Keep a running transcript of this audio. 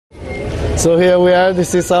So here we are,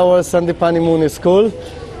 this is our Sandipani Muni school,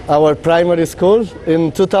 our primary school.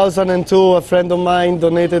 In 2002, a friend of mine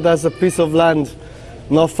donated us a piece of land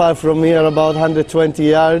not far from here, about 120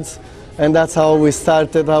 yards, and that's how we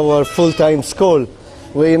started our full-time school.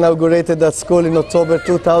 We inaugurated that school in October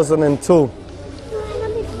 2002.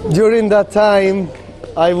 During that time,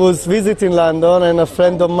 I was visiting London, and a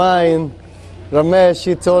friend of mine, Ramesh,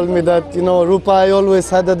 he told me that, you know, Rupa, I always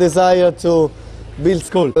had a desire to build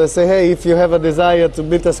school. I say, hey, if you have a desire to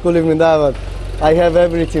build a school in Vrindavan, I have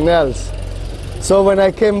everything else. So when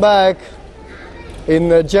I came back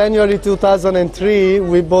in January 2003,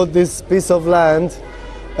 we bought this piece of land,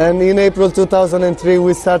 and in April 2003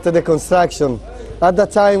 we started the construction. At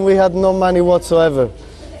that time we had no money whatsoever.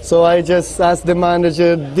 So I just asked the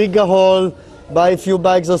manager, dig a hole, buy a few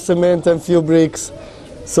bags of cement and a few bricks.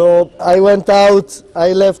 So I went out,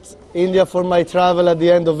 I left India for my travel at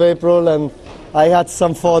the end of April, and I had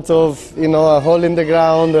some photo of, you know, a hole in the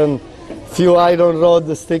ground and few iron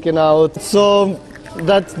rods sticking out. So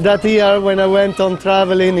that year when I went on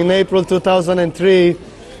traveling in April 2003,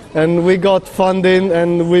 and we got funding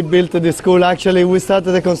and we built the school. Actually, we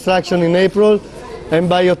started the construction in April, and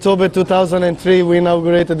by October 2003 we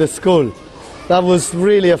inaugurated the school. That was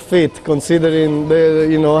really a feat, considering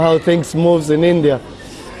how things moves in India.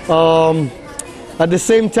 At the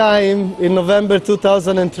same time, in November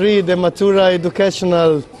 2003, the Mathura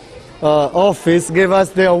Educational Office gave us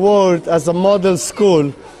the award as a model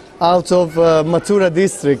school out of Mathura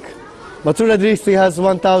district. Mathura district has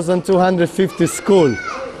 1,250 schools,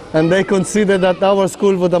 and they consider that our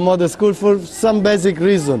school was a model school for some basic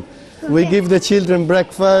reason. We give the children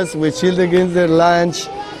breakfast, we children get their lunch,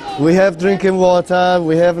 we have drinking water,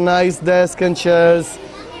 we have nice desks and chairs,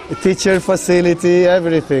 teacher facility,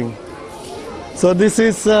 everything. So this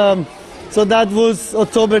is, so that was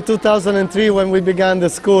October 2003 when we began the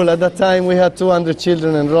school. At that time we had 200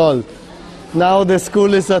 children enrolled. Now the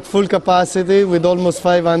school is at full capacity with almost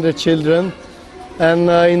 500 children. And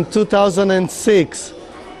in 2006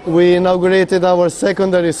 we inaugurated our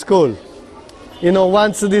secondary school. You know,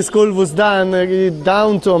 once the school was done, it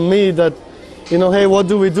dawned on me that, you know, hey, what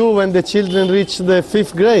do we do when the children reach the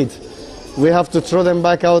 5th grade? We have to throw them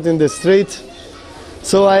back out in the street.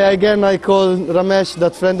 So I called Ramesh,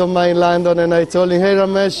 that friend of mine in London, and I told him, hey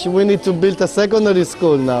Ramesh, we need to build a secondary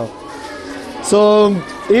school now. So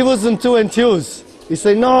he wasn't too enthused. He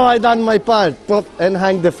said, no, I done my part, pop, and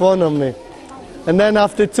hung the phone on me. And then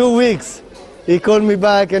after 2 weeks, he called me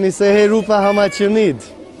back and he said, hey Rupa, how much you need?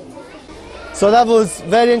 So that was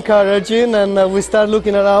very encouraging, and we started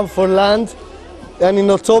looking around for land. And in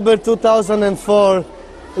October 2004,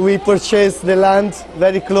 we purchased the land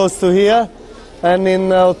very close to here. And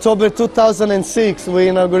in October 2006, we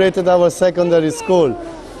inaugurated our secondary school.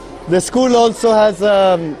 The school also has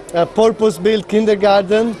a purpose-built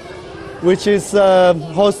kindergarten, which is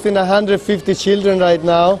hosting 150 children right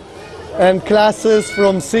now, and classes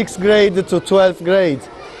from 6th grade to 12th grade.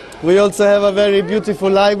 We also have a very beautiful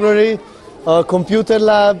library, a computer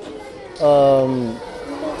lab,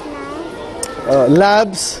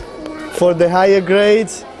 labs for the higher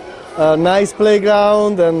grades, a nice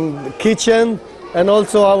playground and kitchen, and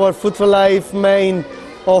also our Food for Life main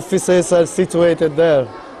offices are situated there.